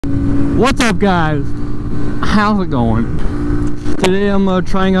What's up, guys? How's it going? Today I'm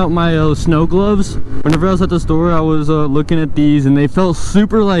trying out my snow gloves. Whenever I was at the store, I was looking at these and they felt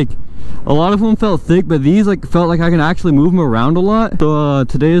super, like, a lot of them felt thick, but these felt like I can actually move them around a lot. So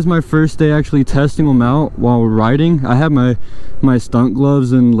today is my first day actually testing them out while we're riding. I have my stunt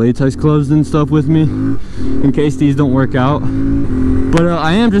gloves and latex gloves and stuff with me in case these don't work out. But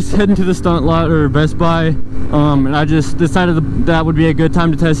I am just heading to the stunt lot or Best Buy, and I just decided that would be a good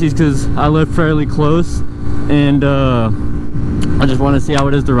time to test these because I live fairly close, and I just want to see how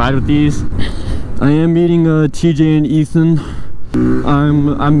it is to ride with these. I am meeting TJ and Ethan.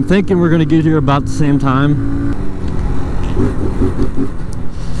 I'm thinking we're gonna get here about the same time.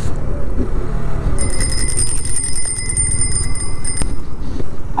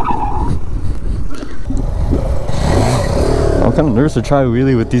 I'm kind of nervous to try a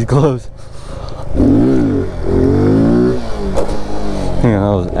wheelie with these gloves. Hang on,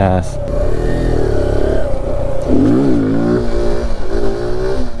 that was ass.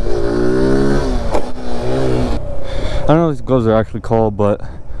 I don't know what these gloves are actually called, but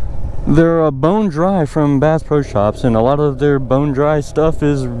they're bone dry from Bass Pro Shops, and a lot of their bone dry stuff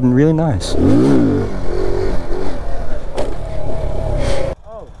is really nice.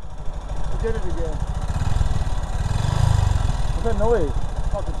 Oh, I did it again. What's that noise?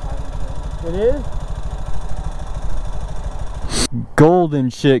 Fucking timing. It is? Gold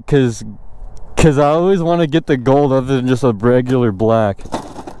and shit, cause I always want to get the gold other than just a regular black.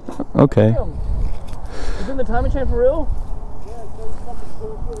 Okay. Damn. Is it in the timing chain for real? Yeah, it's so fucking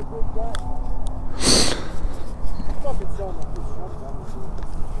cool for the big guy. Fucking so much.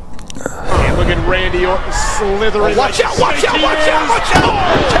 And look at Randy Orton slithering. Watch out, watch out, watch out, watch out!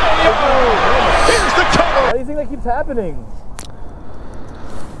 Here's the cover! Why do you think that keeps happening?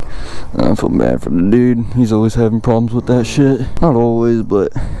 I feel bad for the dude. He's always having problems with that shit. Not always,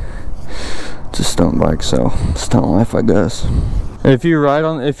 but it's a stunt bike, so stunt life, I guess. If you ride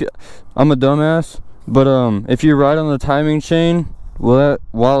on, I'm a dumbass. But if you ride on the timing chain,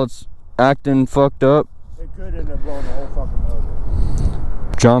 while it's acting fucked up, it could end up blowing the whole fucking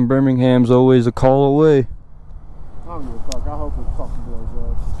motor. John Birmingham's always a call away. I don't give a fuck. I hope it fucking blows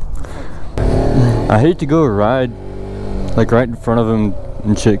up. I hate to go ride like right in front of him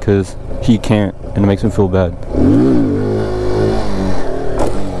and shit because he can't, and it makes me feel bad.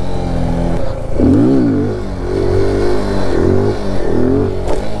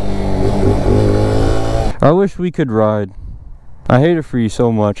 I wish we could ride. I hate it for you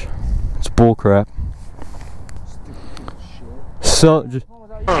so much. It's bullcrap. So, just,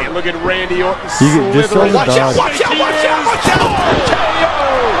 And look at Randy Orton you can just sell slithering. the Watch out, dog. watch out, watch out, watch out!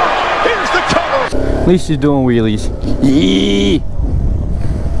 Here's the cover! At least she's doing wheelies. Yee!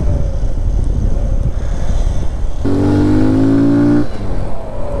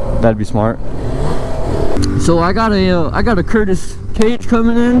 That'd be smart. So I got a Curtis cage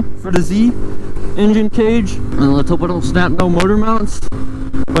coming in for the Z engine cage, and let's hope I don't snap no motor mounts.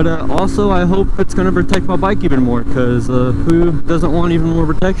 But also I hope it's gonna protect my bike even more, because who doesn't want even more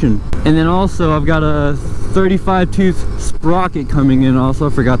protection? And then also I've got a 35 tooth sprocket coming in. Also, I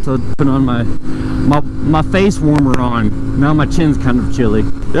forgot to put on my face warmer on. Now my chin's kind of chilly.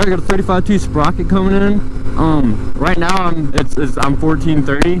 Yeah, I got a 35 tooth sprocket coming in. Right now I'm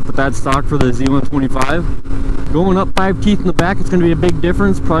 1430, but that's stock for the Z125. Going up 5 teeth in the back, it's going to be a big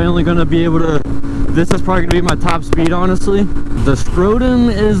difference. Probably only going to be able to, this is probably going to be my top speed, honestly. The scrotum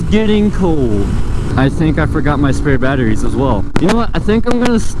is getting cold. I think I forgot my spare batteries as well. You know what, I think I'm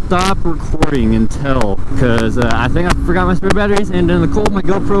going to stop recording until, because I think I forgot my spare batteries, and in the cold my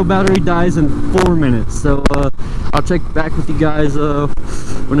GoPro battery dies in 4 minutes. So I'll check back with you guys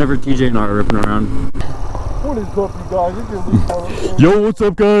whenever TJ and I are ripping around. What is up, you guys? It's your least favorite. Yo, what's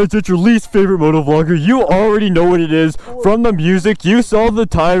up, guys? It's your least favorite motovlogger. You already know what it is from the music. You saw the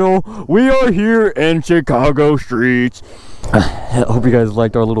title. We are here in Chicago streets. I hope you guys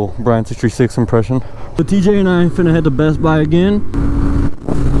liked our little Brian 66 impression. So TJ and I finna head to Best Buy again.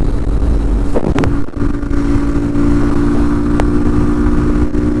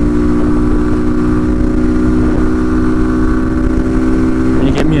 And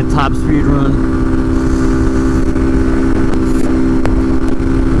you get me a top speed run.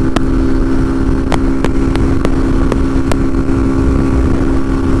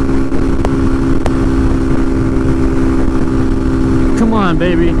 Come on,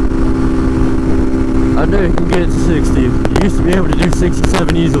 baby. I know you can get it to 60. You used to be able to do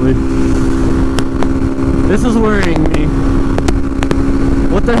 67 easily. This is worrying me.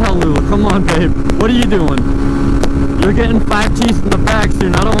 What the hell, Lula? Come on, babe. What are you doing? You're getting 5 teeth in the back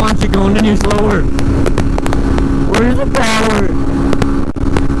soon. I don't want you going any slower. Where's the power?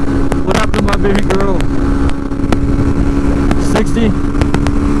 baby girl. 60,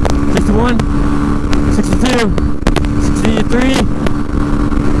 61, 62, 63,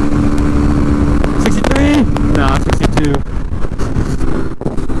 63, nah, 62.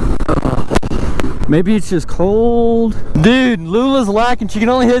 Maybe it's just cold. Dude, Lula's lacking, she can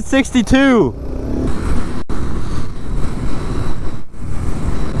only hit 62.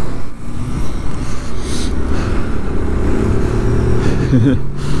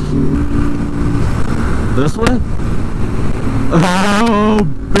 This way? Oh,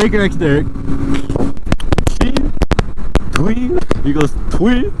 Baker X Derek. Tweet. He goes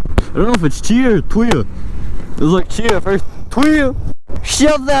tweet. I don't know if it's cheer or tweet. It was like cheer first. Tweet.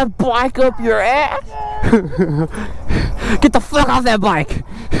 Shove that bike up your ass. Get the fuck off that bike.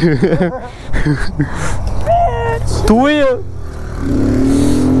 Tweet.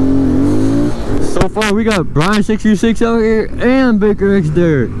 So far we got Brian 636 out here and Baker X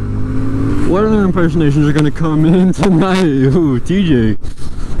Derek. What other impersonations are gonna come in tonight? Ooh, TJ.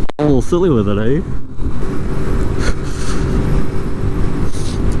 A little silly with it, eh?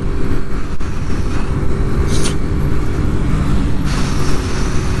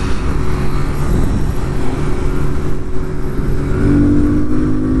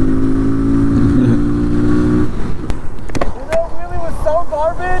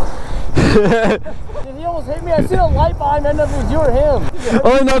 He almost hit me. I seen a light behind me. I didn't know if it was you or him.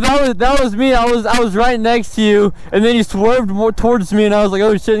 Oh no, that was me. I was right next to you, and then you swerved more towards me, and I was like,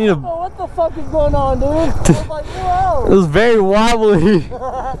 oh shit, I need to. Oh, what the fuck is going on, dude? I was like, whoa. It was very wobbly.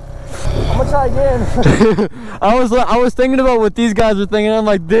 I'm gonna try again. I was thinking about what these guys are thinking. I'm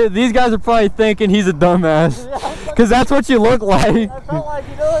like, these guys are probably thinking he's a dumbass, because that's what you look like. I felt like,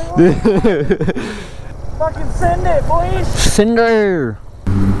 you know what? Fucking send it, boys. Cinder.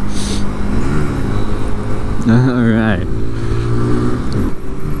 Alright.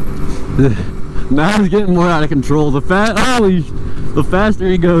 Now it's getting more out of control. The faster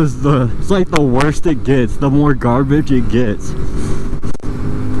he goes, it's like the worse it gets, the more garbage it gets.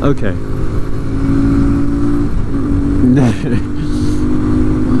 Okay.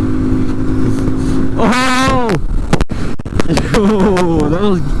 Oh! Yo, that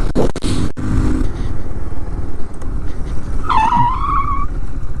was...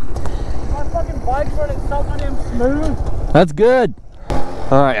 That's good.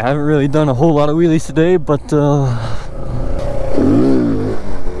 Alright, I haven't really done a whole lot of wheelies today, but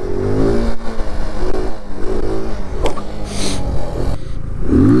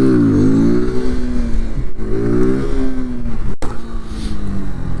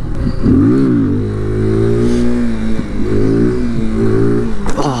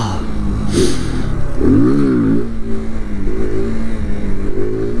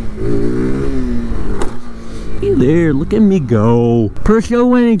there, look at me go.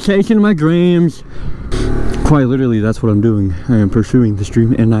 Pursuing, chasing my dreams. Quite literally, that's what I'm doing. I am pursuing this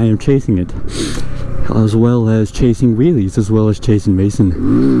dream and I am chasing it. As well as chasing wheelies, as well as chasing Mason.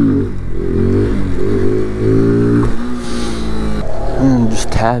 And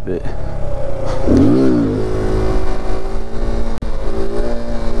just tap it.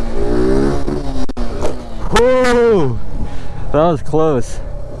 Whoa! That was close.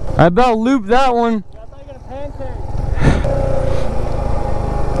 I about looped that one.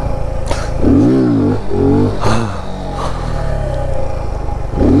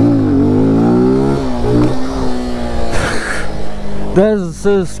 That's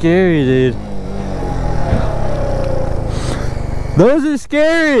so scary, dude. Those are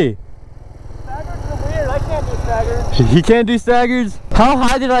scary. Staggers are weird. I can't do staggers. He can't do staggers? How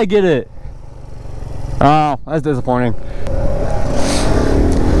high did I get it? Oh, that's disappointing.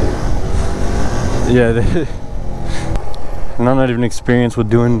 Yeah, and I'm not even experienced with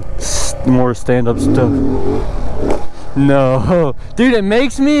doing more stand-up stuff. No, dude, it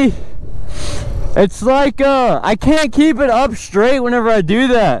makes me. It's like I can't keep it up straight whenever I do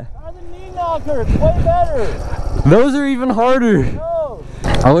that. Try the knee knocker. It's way better. Those are even harder. No.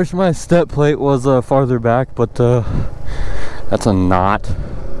 I wish my step plate was farther back, but that's a knot.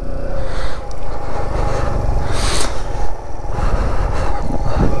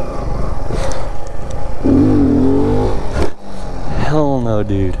 Hell no,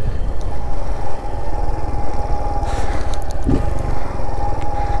 dude.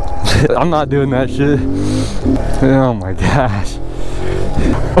 I'm not doing that shit. Oh my gosh.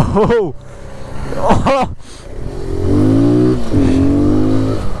 Oh! Oh!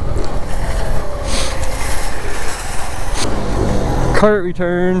 Cart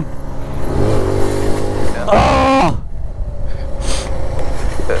return. Oh!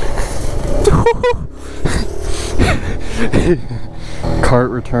 Cart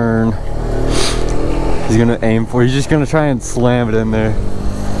return. He's gonna aim for it. He's just gonna try and slam it in there.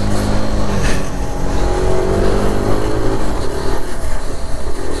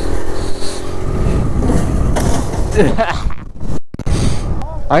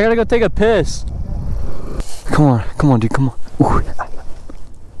 I gotta go take a piss. Come on, dude, come on. Ooh.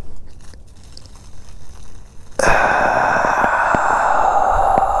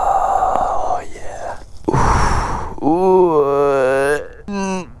 Oh yeah. Ooh.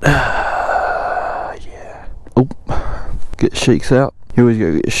 Yeah. Oh, get shakes out. You always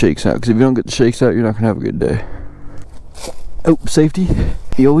gotta get shakes out, because if you don't get the shakes out, you're not gonna have a good day. Oh, safety.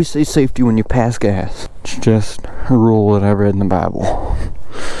 You always say safety when you pass gas. It's just a rule that I read in the Bible.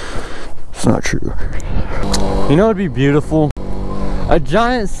 It's not true. You know what'd be beautiful? A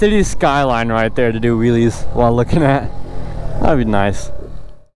giant city skyline right there to do wheelies while looking at. That'd be nice.